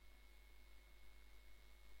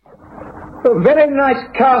Very nice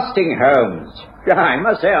casting, Holmes. I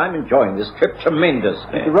must say I'm enjoying this trip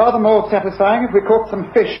tremendously. It'd be rather more satisfying if we caught some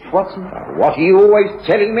fish, Watson. What are you always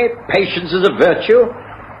telling me? Patience is a virtue?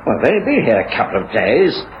 Well, they've only been here a couple of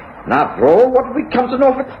days. And after all, what have we come to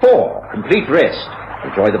Norfolk for? Complete rest.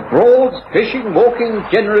 Enjoy the Broads, fishing, walking,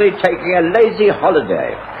 generally taking a lazy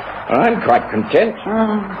holiday. I'm quite content.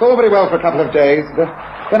 It's all very well for a couple of days, but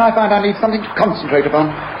then I find I need something to concentrate upon.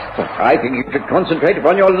 Well, I think you should concentrate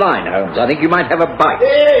upon your line, Holmes. I think you might have a bite.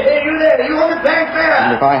 Hey, you there. You on the bank there?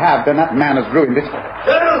 And if I have, then that man has ruined it.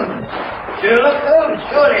 Holmes. Sherlock Holmes.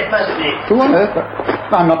 Surely it must be. Who on earth?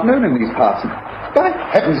 I'm not known in these parts. By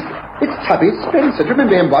heavens, it's Tubby Spencer. Do you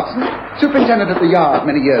remember him, Watson? Superintendent at the Yard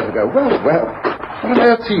many years ago. Well. What on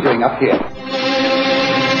earth's he doing up here?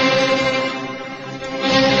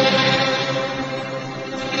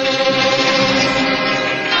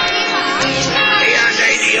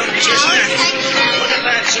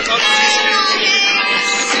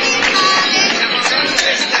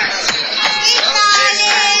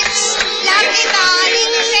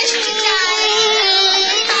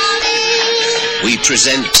 We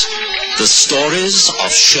present the stories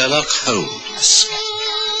of Sherlock Holmes.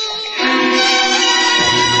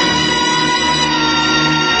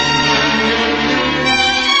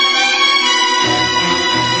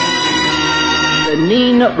 The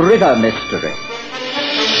Neen River Mystery.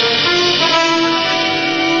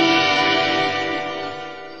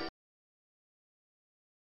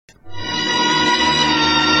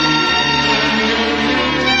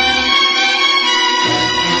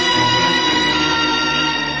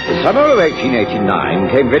 The summer of 1889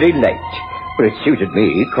 came very late, but it suited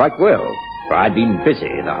me quite well, for I'd been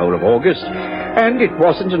busy the whole of August, and it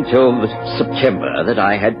wasn't until September that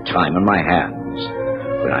I had time on my hands.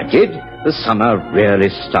 When I did, the summer really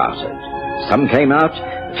started. Sun came out,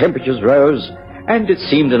 the temperatures rose, and it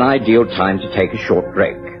seemed an ideal time to take a short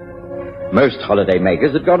break. Most holiday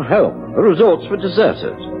makers had gone home. The resorts were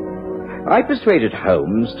deserted. I persuaded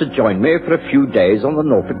Holmes to join me for a few days on the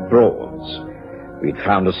Norfolk Broads. We'd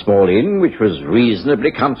found a small inn which was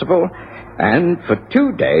reasonably comfortable, and for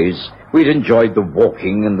 2 days we'd enjoyed the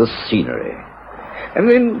walking and the scenery. And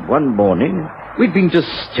then one morning we'd been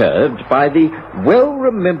disturbed by the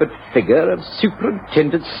well-remembered figure of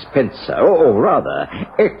Superintendent Spencer, or rather,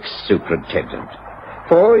 ex-superintendent,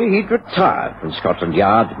 for he'd retired from Scotland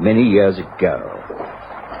Yard many years ago.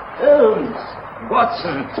 Holmes,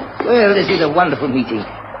 Watson, well, this is a wonderful meeting.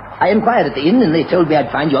 I inquired at the inn, and they told me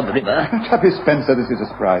I'd find you on the river. Tubby Spencer, this is a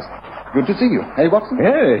surprise. Good to see you. Hey, Watson?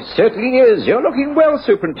 Yes, certainly is. You're looking well,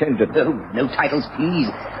 Superintendent. Oh, no titles, please.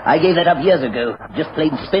 I gave that up years ago. Just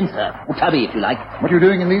plain Spencer. Or Tubby, if you like. What are you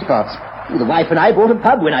doing in these parts? Oh, the wife and I bought a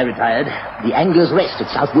pub when I retired. The Anglers' Rest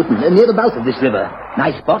at South Wootton, near the mouth of this river.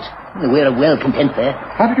 Nice spot. We're well content there.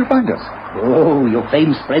 How did you find us? Oh, your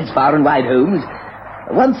fame spreads far and wide, Holmes.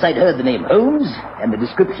 Once I'd heard the name Holmes, and the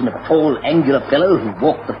description of a tall, angular fellow who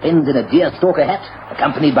walked the fens in a deerstalker hat,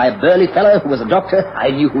 accompanied by a burly fellow who was a doctor.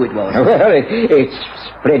 I knew who it was. Well, it's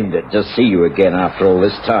splendid to see you again after all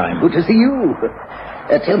this time. Good to see you.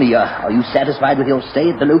 Tell me, are you satisfied with your stay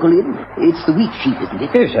at the local inn? It's the Wheat Sheep, isn't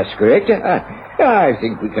it? Yes, that's correct. I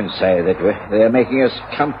think we can say that they're making us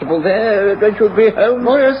comfortable there. Don't you agree, Holmes?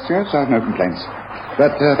 Oh, yes, I've no complaints.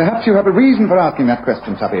 But perhaps you have a reason for asking that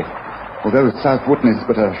question, Tubby. Although South Wootton is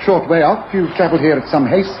but a short way off, you've travelled here at some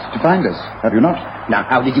haste to find us, have you not? Now,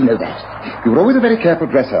 how did you know that? You were always a very careful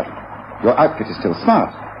dresser. Your outfit is still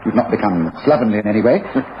smart. You've not become slovenly in any way.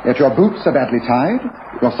 Yet your boots are badly tied,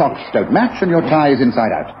 your socks don't match, and your tie is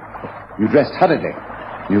inside out. You dressed hurriedly.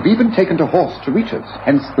 You've even taken to horse to reach us,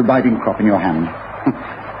 hence the riding crop in your hand.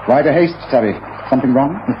 Why the haste, Tubby? Something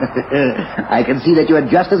wrong? I can see that you are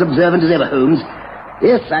just as observant as ever, Holmes.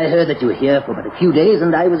 Yes, I heard that you were here for but a few days, and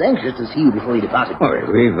I was anxious to see you before you departed. Well,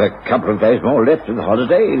 we've a couple of days more left of the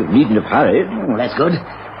holiday. You needn't have hurried. Oh, that's good.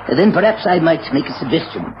 Then perhaps I might make a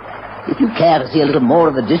suggestion. If you care to see a little more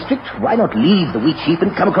of the district, why not leave the Wheat Sheep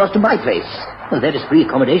and come across to my place? Well, there is free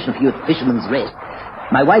accommodation for you at Fisherman's Rest.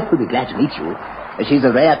 My wife will be glad to meet you. She's a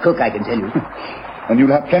rare cook, I can tell you. And you'll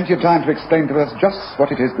have plenty of time to explain to us just what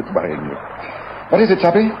it is that's worrying you. What is it,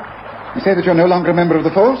 Tubby? You say that you're no longer a member of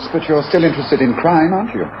the force, but you're still interested in crime,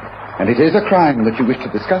 aren't you? And it is a crime that you wish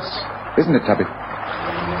to discuss, isn't it, Tubby?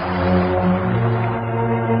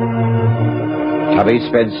 Tubby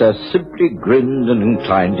Spencer simply grinned and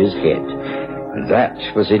inclined his head. And that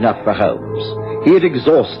was enough for Holmes. He had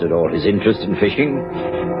exhausted all his interest in fishing.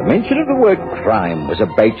 The mention of the word crime was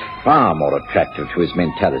a bait far more attractive to his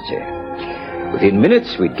mentality. Within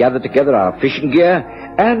minutes, we'd gathered together our fishing gear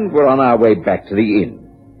and were on our way back to the inn.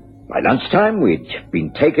 By lunchtime, we'd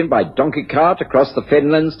been taken by donkey cart across the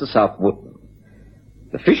fenlands to South Wootton.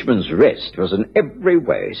 The Fisherman's Rest was in every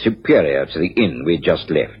way superior to the inn we'd just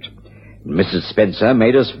left. Mrs. Spencer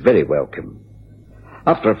made us very welcome.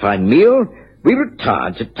 After a fine meal, we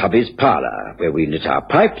retired to Tubby's parlour, where we lit our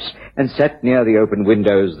pipes and sat near the open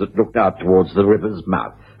windows that looked out towards the river's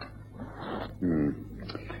mouth.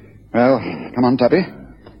 Well, come on, Tubby.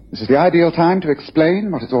 This is the ideal time to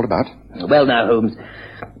explain what it's all about. Well, now, Holmes,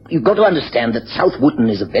 you've got to understand that South Wootton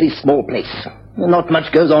is a very small place. Not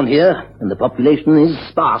much goes on here, and the population is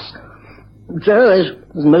sparse. So, as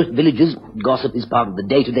most villages, gossip is part of the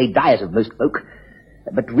day-to-day diet of most folk.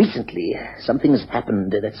 But recently, something has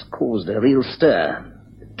happened that's caused a real stir.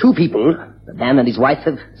 Two people, the man and his wife,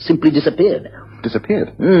 have simply disappeared.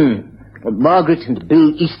 Disappeared? Margaret and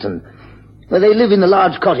Bill Easton. Well, they live in a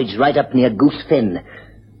large cottage right up near Goose Fen.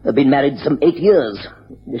 They've been married some 8 years.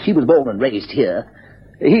 She was born and raised here.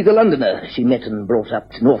 He's a Londoner she met and brought up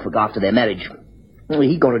to Norfolk after their marriage.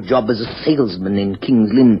 He got a job as a salesman in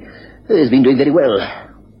King's Lynn. He's been doing very well.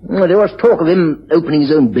 There was talk of him opening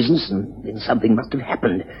his own business, and then something must have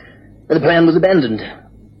happened. The plan was abandoned.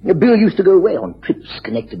 Bill used to go away on trips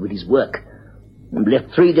connected with his work.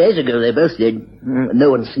 Left 3 days ago, they both did.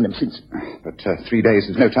 No one's seen them since. But 3 days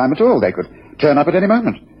is no time at all. They could turn up at any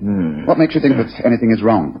moment. What makes you think that anything is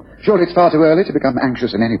wrong? Surely it's far too early to become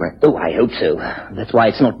anxious in any way. Oh, I hope so. That's why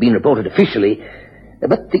it's not been reported officially.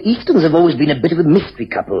 But the Eastons have always been a bit of a mystery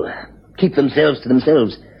couple. Keep themselves to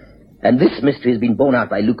themselves. And this mystery has been borne out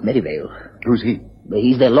by Luke Merivale. Who's he?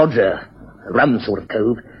 He's their lodger. A rum sort of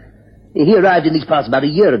cove. He arrived in these parts about a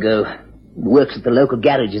year ago. Works at the local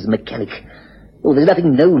garage as a mechanic. Oh, there's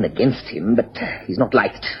nothing known against him, but he's not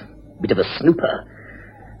liked. Bit of a snooper.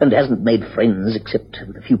 And hasn't made friends except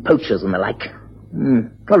with a few poachers and the like.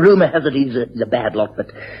 A rumour has it he's a bad lot, but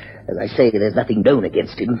as I say, there's nothing known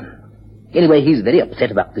against him. Anyway, he's very upset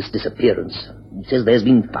about this disappearance. He says there's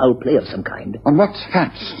been foul play of some kind. On what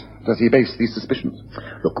facts does he base these suspicions?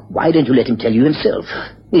 Look, why don't you let him tell you himself?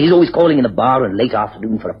 He's always calling in a bar on late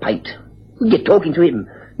afternoon for a pint. Get talking to him.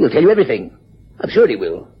 He'll tell you everything. I'm sure he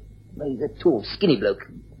will. He's a tall, skinny bloke.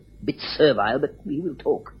 A bit servile, but he will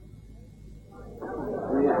talk.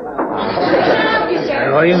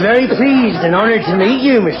 I'm very pleased and honoured to meet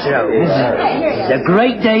you, Mr. Holmes. It's a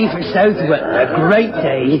great day for South Wootton, a great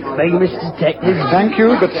day, famous detective. Thank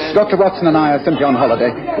you, but Dr. Watson and I are simply on holiday.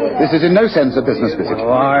 This is in no sense a business visit.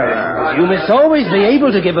 You must always be able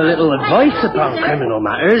to give a little advice upon criminal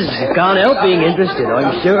matters. Can't help being interested,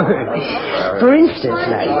 I'm sure. For instance,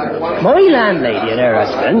 now, my landlady and her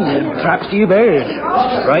husband, traps you bird.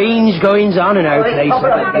 Strange goings on in our place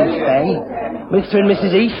at Goose Fen. Mr. and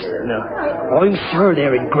Mrs. Easton, I'm sure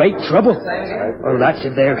they're in great trouble. Well, that's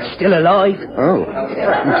if they're still alive. Oh.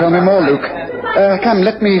 Tell me more, Luke. Come,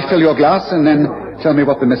 let me fill your glass and then tell me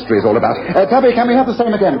what the mystery is all about. Tubby, can we have the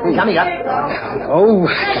same again, please? Coming up. Oh,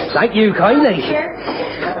 thank you kindly.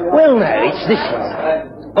 Well, now, it's this one.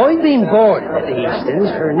 I've been boarding at the Eastons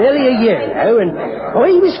for nearly a year now, and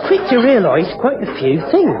I was quick to realise quite a few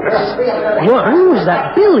things. One was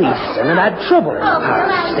that Bill Easton had trouble in the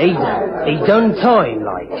past. He'd done time,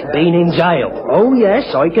 like, been in jail. Oh,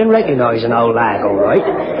 yes, I can recognise an old lag, all right.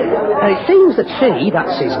 And it seems that she,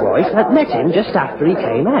 that's his wife, had met him just after he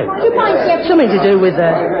came out. Something to do with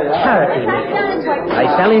a charity meeting. They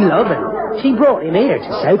fell in love, and she brought him here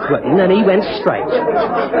to South Wootton, and he went straight.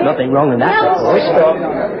 Nothing wrong in that, of course.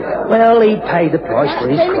 Well, he paid the price for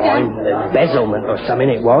his crime, embezzlement or something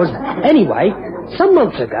it was. Anyway, some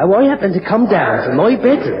months ago, I happened to come down to my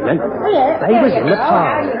bedroom, and they was in the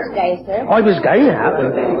parlour. I was going out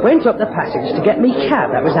and went up the passage to get me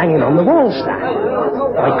cab that was hanging on the wall stand.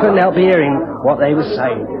 I couldn't help hearing what they were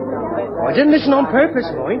saying. I didn't listen on purpose,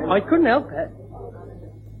 mind. I couldn't help it.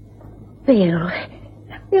 Bill,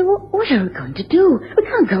 what are we going to do? We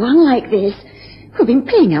can't go on like this. We've been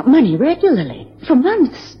paying out money regularly for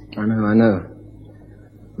months. I know.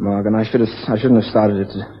 Morgan, I shouldn't have started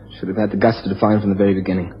it. Should have had the guts to define from the very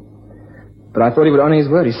beginning. But I thought he would honour his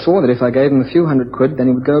word. He swore that if I gave him a few hundred quid, then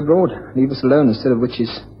he would go abroad, leave us alone, instead of which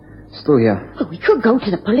he's still here. Well, we could go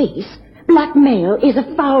to the police. Blackmail is a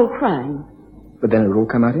foul crime. But then it would all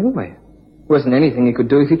come out anyway. Worse than anything he could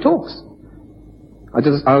do if he talks. I'll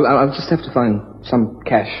just have to find some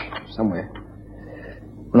cash somewhere.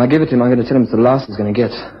 When I give it to him, I'm going to tell him it's the last he's going to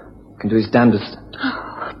get. He can do his damnedest.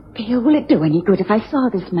 Oh, Bill, will it do any good if I saw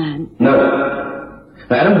this man? No.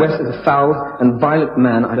 Now, Adam West is a foul and violent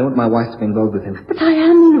man. I don't want my wife to be involved with him. But I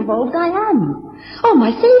am involved, I am. All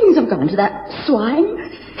my savings have gone to that swine.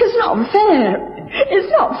 It's not fair.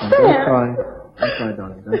 It's not fair. Don't cry,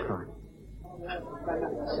 darling. Don't cry.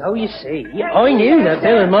 So you see, I knew that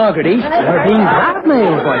Bill and Margaret Easton were being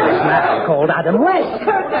blackmailed by this man called Adam West.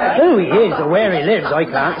 Who he is or where he lives, I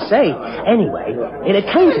can't say. Anyway, it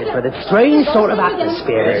accounted for the strange sort of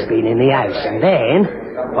atmosphere that's been in the house. And then,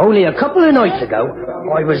 only a couple of nights ago,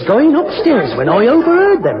 I was going upstairs when I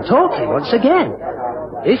overheard them talking once again.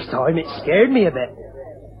 This time it scared me a bit.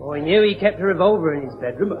 I knew he kept a revolver in his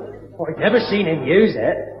bedroom, but I'd never seen him use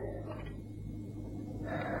it.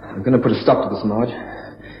 I'm going to put a stop to this, Marge.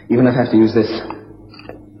 Even if I have to use this.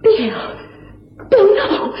 Bill! Bill,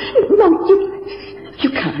 no! No,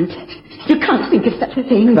 you can't. You can't think of such a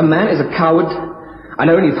thing. The man is a coward. I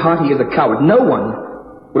know in his heart he is a coward. No one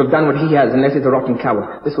would have done what he has unless he's a rotten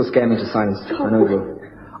coward. This will scare me into silence. I know it will.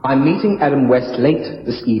 I'm meeting Adam West late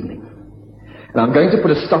this evening. And I'm going to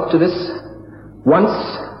put a stop to this once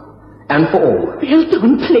and for all. Bill,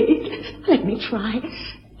 don't, please. Let me try.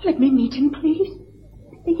 Let me meet him, please.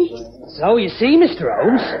 Please. So you see, Mr.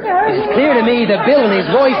 Holmes, it's clear to me that Bill and his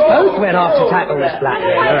wife both went off to tackle this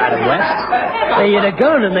blackmailer, Adam West. They had a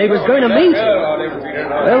gun and they was going to meet.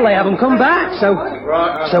 Well, they haven't come back, so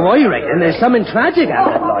I reckon there's something tragic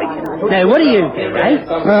happened, like. Now, what do you think, eh?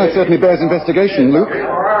 Well, it certainly bears investigation, Luke.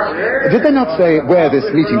 Did they not say where this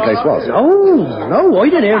meeting place was? Oh, no, I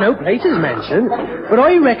didn't hear no places mentioned. But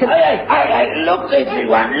I reckon... Hey, look,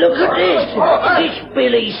 everyone, look at this. This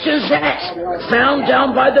Billy Suzette, found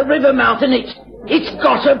down by the river mouth, and it's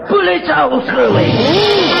got a bullet hole through it.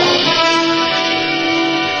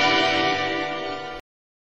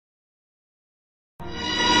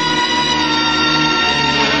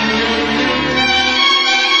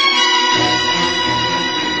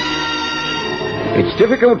 It's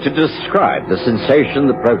difficult to describe the sensation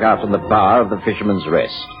that broke out on the bar of the Fisherman's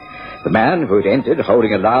Rest. The man who had entered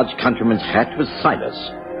holding a large countryman's hat was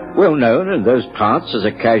Silas, well known in those parts as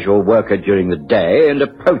a casual worker during the day and a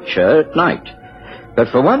poacher at night. But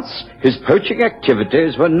for once, his poaching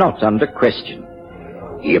activities were not under question.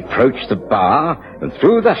 He approached the bar and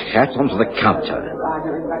threw the hat onto the counter.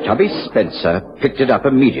 Tubby Spencer picked it up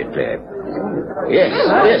immediately. Yes,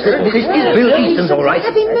 this is Bill Easton's, all right.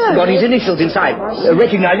 Got his initials inside.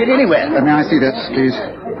 Recognize it anywhere. May I see that, please?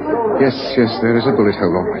 Yes, there is a bullet hole,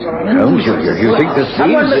 all right. Holmes, you think this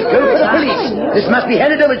Someone must go for the police. This must be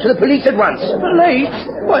headed over to the police at once. Police?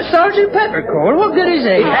 What, Sergeant Peppercorn? What good is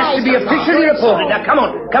it? It has to be officially reported. Now, come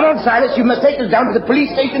on, Silas. You must take us down to the police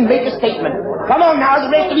station and make a statement. Come on now, the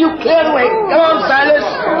rest of you clear the way. Come on, Silas.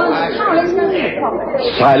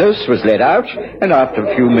 Silas was led out, and after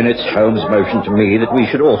a few minutes, Holmes motioned to me that we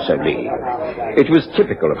should also leave. It was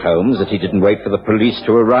typical of Holmes that he didn't wait for the police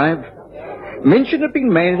to arrive. Mention had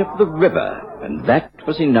been made of the river, and that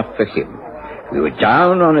was enough for him. We were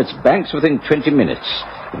down on its banks within 20 minutes.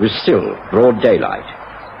 It was still broad daylight.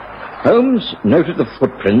 Holmes noted the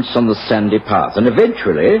footprints on the sandy path, and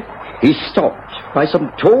eventually he stopped by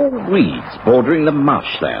some tall reeds bordering the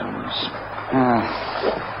marshlands.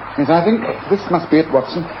 Yes, I think this must be it,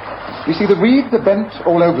 Watson. You see, the reeds are bent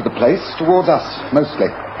all over the place, towards us,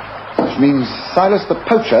 mostly. Which means Silas the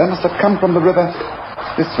poacher must have come from the river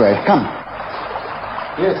this way. Come.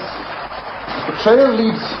 Yes. The trail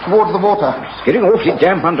leads toward the water. It's getting awfully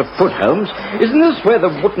damp underfoot, Holmes. Isn't this where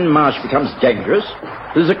the Wootton Marsh becomes dangerous?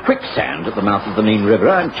 There's a quicksand at the mouth of the Neen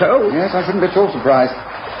River, I'm told. Yes, I shouldn't be at all surprised.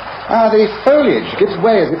 The foliage gives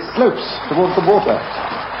way as it slopes towards the water.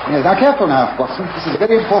 Yes, now careful now, Watson. This is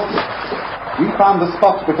very important. We found the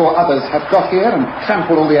spot before others had got here and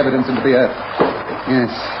trampled all the evidence into the earth.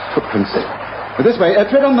 Yes, footprints. But this way,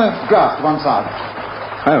 tread on the grass to one side.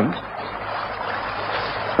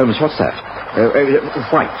 Holmes, what's that?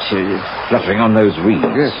 White, fluttering on those reeds.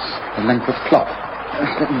 Yes, a length of cloth.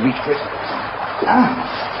 Let me reach for it.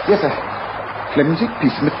 Yes, a flimsy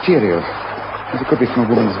piece of material. As it could be from a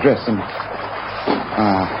woman's dress and...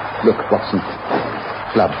 look, Watson.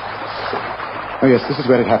 Blood. Oh, yes, this is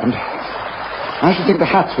where it happened. I should think the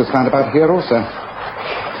hat was found about here also.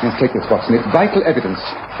 Yes, take this, Watson. It's vital evidence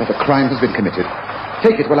that a crime has been committed.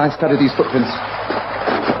 Take it while I study these footprints.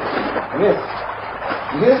 Yes.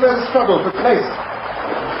 Here's where the struggle took place.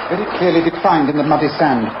 Very clearly defined in the muddy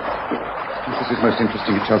sand. This is most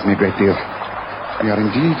interesting. It tells me a great deal. We are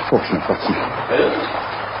indeed fortunate, Watson.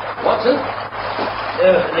 Watson?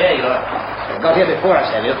 There you are. Got here before us,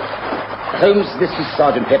 have you? Holmes, this is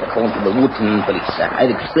Sergeant Peppercorn from the Wootton Police. I've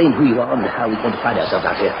explained who you are and how we're going to find ourselves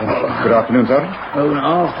out here. Good afternoon, Sergeant. Oh, good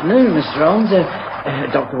afternoon, Mr. Holmes.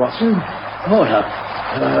 Dr. Watson. What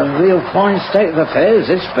a real fine state of affairs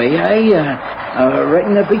this be, eh? I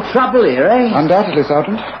reckon there'll be trouble here, eh? Undoubtedly,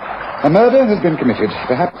 Sergeant. A murder has been committed.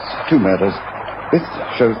 Perhaps two murders. This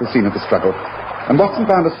shows the scene of the struggle. And Watson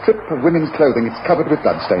found a strip of women's clothing. It's covered with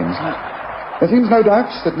bloodstains. There seems no doubt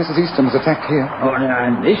that Mrs. Easton was attacked here. Oh,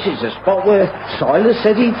 and this is the spot where Silas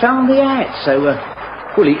said he found the hat. So,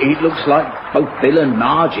 well, it looks like both Bill and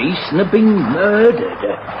Marge Easton have been murdered,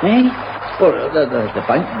 eh? Well, there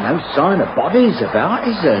ain't no sign of bodies about,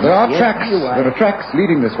 is there? There are tracks. There are tracks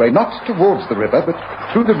leading this way, not towards the river, but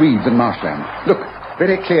through the reeds and marshland. Look,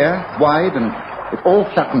 very clear, wide, and it's all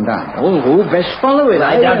flattened down. Oh, best follow it.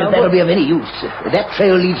 I doubt if that'll be of any use. That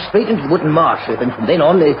trail leads straight into the wooden marsh, and from then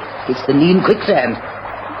on, it's the Neen quicksand.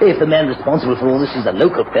 If the man responsible for all this is a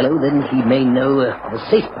local fellow, then he may know of a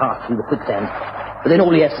safe path through the quicksand. But then all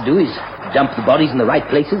he has to do is dump the bodies in the right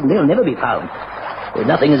places, and they'll never be found.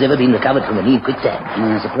 Nothing has ever been recovered from the Neen quicksand.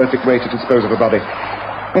 It's a perfect way to dispose of a body.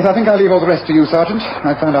 Yes, I think I'll leave all the rest to you, Sergeant.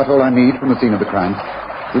 I've found out all I need from the scene of the crime.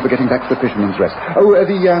 We'll be getting back to the Fisherman's Rest. Oh, the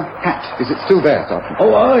hat. Is it still there, Sergeant?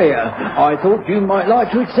 Oh, I thought you might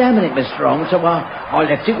like to examine it, Mr. Strong, so I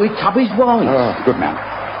left it with Tubby's wife. Oh, good man.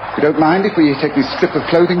 You don't mind if we take this strip of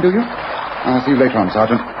clothing, do you? I'll see you later on,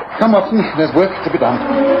 Sergeant. Come, Watson. There's work to be done.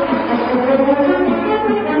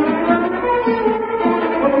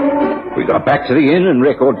 We got back to the inn in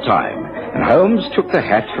record time, and Holmes took the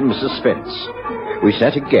hat from Mrs. Spence. We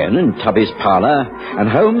sat again in Tubby's parlour, and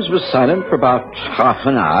Holmes was silent for about half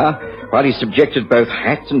an hour while he subjected both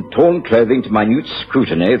hat and torn clothing to minute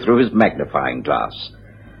scrutiny through his magnifying glass.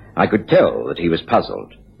 I could tell that he was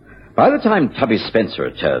puzzled. By the time Tubby Spencer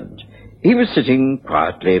returned, he was sitting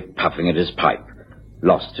quietly puffing at his pipe,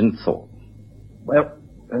 lost in thought. Well,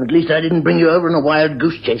 at least I didn't bring you over in a wild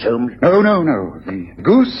goose chase, Holmes. No. The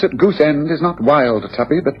goose at Goose End is not wild,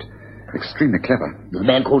 Tubby, but extremely clever. The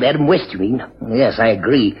man called Adam West, you mean? Yes, I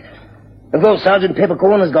agree. Of course, Sergeant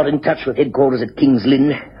Peppercorn has got in touch with headquarters at King's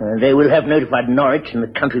Lynn. They will have notified Norwich, and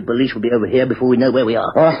the country police will be over here before we know where we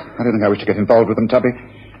are. Oh, I don't think I wish to get involved with them, Tubby.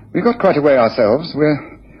 We've got quite a way ourselves.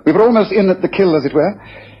 We were almost in at the kill, as it were.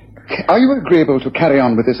 Are you agreeable to carry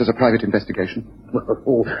on with this as a private investigation?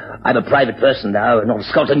 Oh, I'm a private person now, not a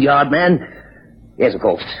Scotland Yard man. Yes, of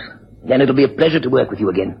course. Then it'll be a pleasure to work with you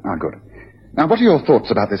again. Ah, good. Now, what are your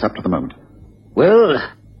thoughts about this up to the moment? Well,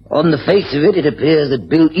 on the face of it, it appears that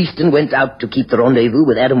Bill Easton went out to keep the rendezvous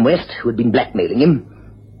with Adam West, who had been blackmailing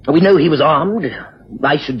him. We know he was armed.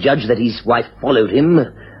 I should judge that his wife followed him.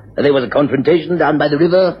 There was a confrontation down by the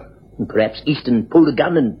river. Perhaps Easton pulled a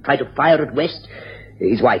gun and tried to fire at West.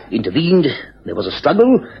 His wife intervened. There was a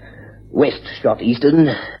struggle. West shot Easton.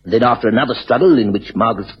 Then after another struggle in which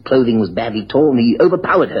Margaret's clothing was badly torn, he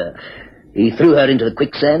overpowered her. He threw her into the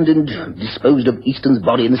quicksand and disposed of Easton's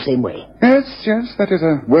body in the same way. Yes, that is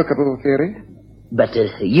a workable theory. But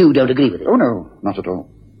you don't agree with it? Oh, no, not at all.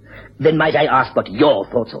 Then might I ask what your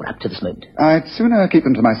thoughts are up to this moment? I'd sooner keep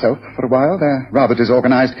them to myself for a while. They're rather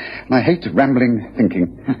disorganized, and I hate rambling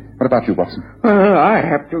thinking. What about you, Watson? Well, I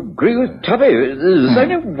have to agree with Tubby. There's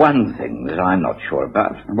only one thing that I'm not sure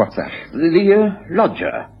about. What's that? The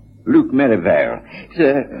lodger, Luke Merivale. He's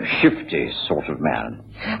a shifty sort of man.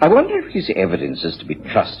 I wonder if his evidence is to be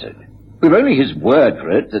trusted. We've only his word for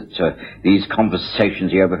it that these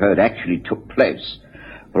conversations he overheard actually took place.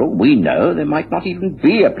 For all we know, there might not even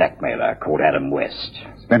be a blackmailer called Adam West.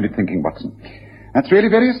 Splendid thinking, Watson. That's really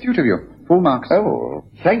very astute of you. Full marks. Oh,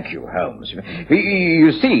 thank you, Holmes.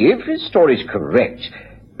 You see, if his story's correct,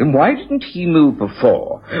 then why didn't he move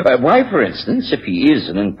before? Why, for instance, if he is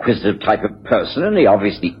an inquisitive type of person, and he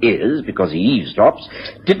obviously is because he eavesdrops,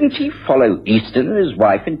 didn't he follow Easton and his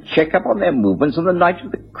wife and check up on their movements on the night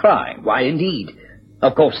of the crime? Why, indeed.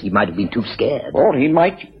 Of course, he might have been too scared. Or he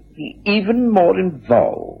might be even more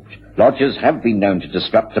involved. Lodgers have been known to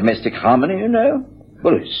disrupt domestic harmony, you know.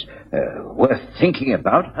 Well, it's worth thinking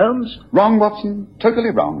about, Holmes. Wrong, Watson. Totally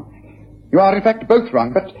wrong. You are, in fact, both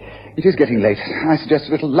wrong, but it is getting late. I suggest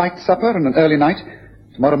a little light supper and an early night.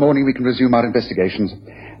 Tomorrow morning we can resume our investigations.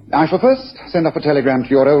 I shall first send off a telegram to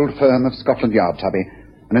your old firm of Scotland Yard, Tubby.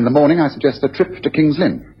 And in the morning I suggest a trip to King's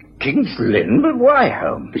Lynn. King's Lynn? But why,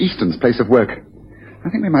 Holmes? Easton's place of work. I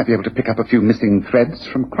think we might be able to pick up a few missing threads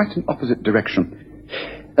from quite an opposite direction.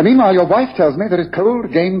 And meanwhile, your wife tells me there is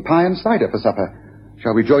cold game pie and cider for supper.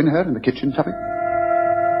 Shall we join her in the kitchen, Tubby?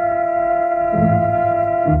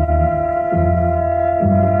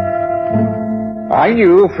 I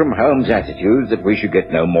knew from Holmes' attitude that we should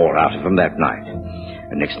get no more out of him that night.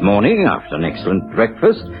 And next morning, after an excellent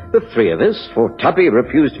breakfast, the three of us, for Tubby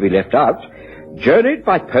refused to be left out, journeyed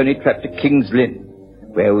by pony trap to King's Lynn,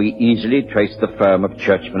 where we easily traced the firm of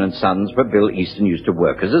Churchman and Sons where Bill Easton used to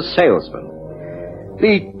work as a salesman.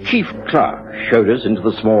 The chief clerk showed us into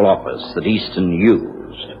the small office that Easton used.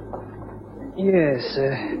 Yes,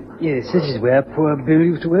 this is where poor Bill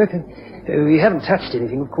used to work. We haven't touched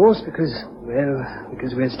anything, of course, because Well,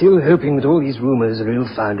 because we're still hoping that all these rumours are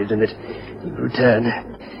ill-founded and that he'll return.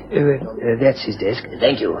 That's his desk.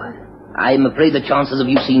 Thank you. I'm afraid the chances of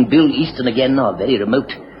you seeing Bill Easton again are very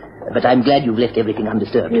remote. But I'm glad you've left everything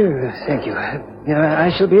undisturbed. Thank you.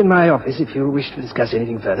 I shall be in my office if you wish to discuss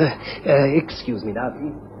anything further. Excuse me now,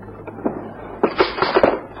 please.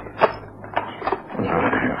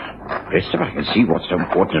 Rest if I can see what's so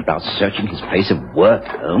important about searching his place of work,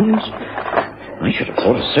 Holmes. I should have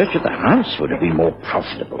thought a search of the house would have been more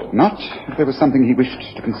profitable. Not if there was something he wished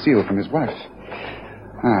to conceal from his wife.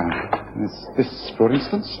 There's this, for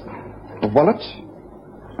instance. A wallet.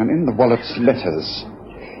 And in the wallet, letters.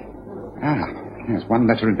 Here's one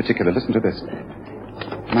letter in particular. Listen to this.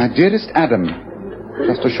 My dearest Adam,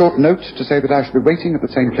 just a short note to say that I shall be waiting at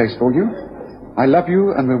the same place for you. I love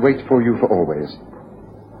you and will wait for you for always.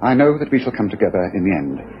 I know that we shall come together in the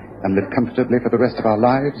end and live comfortably for the rest of our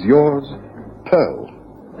lives. Yours, Pearl.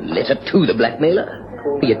 Letter to the blackmailer?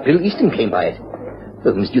 Yet Bill Easton came by it.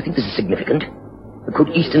 Holmes, do you think this is significant? Could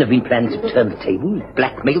Easton have been planning to turn the table,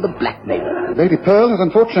 blackmail the blackmailer? Lady Pearl has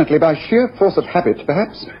unfortunately, by sheer force of habit,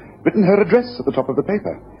 perhaps, written her address at the top of the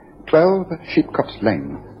paper. 12 Sheepcote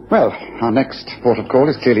Lane. Well, our next port of call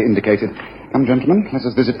is clearly indicated. Come, gentlemen, let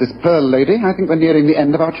us visit this Pearl lady. I think we're nearing the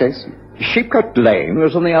end of our chase. Sheepcote Lane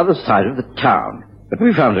was on the other side of the town, but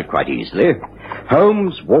we found it quite easily.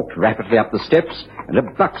 Holmes walked rapidly up the steps, and a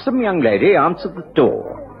buxom young lady answered the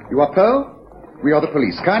door. You are Pearl? We are the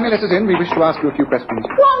police. Kindly let us in. We wish to ask you a few questions.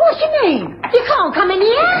 What's your name? You can't come in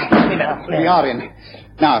here. We are in.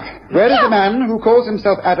 Now, where is the man who calls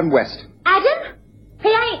himself Adam West? Adam? He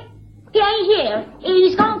ain't here.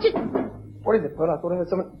 He's gone to... What is it, Pearl? I thought I heard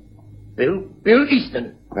someone... Bill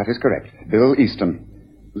Easton. That is correct. Bill Easton,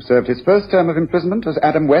 who served his first term of imprisonment as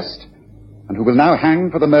Adam West, and who will now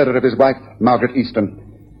hang for the murder of his wife, Margaret Easton.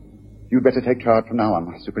 You'd better take charge from now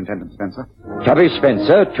on, Superintendent Spencer. Tubby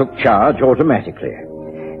Spencer took charge automatically.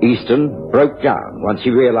 Easton broke down once he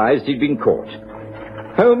realized he'd been caught.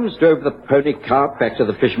 Holmes drove the pony cart back to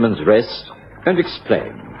the Fisherman's Rest and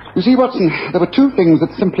explained. You see, Watson, there were two things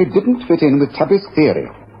that simply didn't fit in with Tubby's theory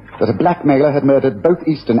that a blackmailer had murdered both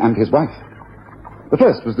Easton and his wife. The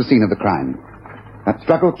first was the scene of the crime. That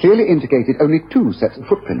struggle clearly indicated only two sets of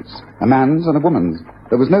footprints, a man's and a woman's.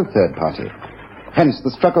 There was no third party. Hence,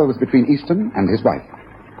 the struggle was between Easton and his wife.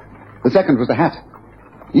 The second was the hat.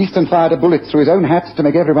 Easton fired a bullet through his own hat to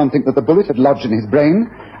make everyone think that the bullet had lodged in his brain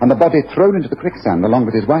and the body thrown into the quicksand along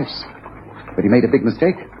with his wife's. But he made a big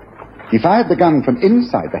mistake. He fired the gun from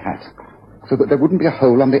inside the hat so that there wouldn't be a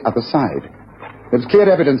hole on the other side. There was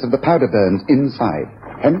clear evidence of the powder burns inside.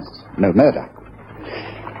 Hence, no murder.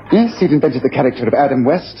 Yes, he'd invented the character of Adam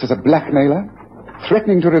West as a blackmailer,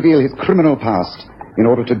 threatening to reveal his criminal past in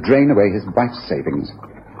order to drain away his wife's savings.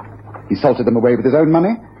 He salted them away with his own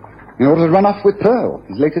money in order to run off with Pearl,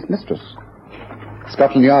 his latest mistress.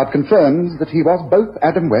 Scotland Yard confirms that he was both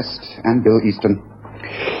Adam West and Bill Easton.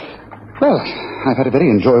 Well, I've had a very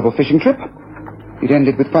enjoyable fishing trip. It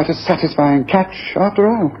ended with quite a satisfying catch after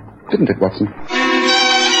all, didn't it, Watson?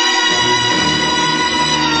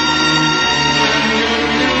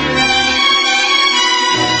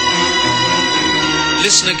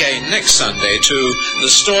 Listen again next Sunday to The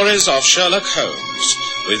Stories of Sherlock Holmes,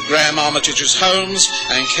 with Graham Armitage's Holmes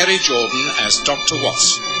and Kerry Jordan as Dr.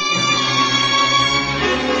 Watson.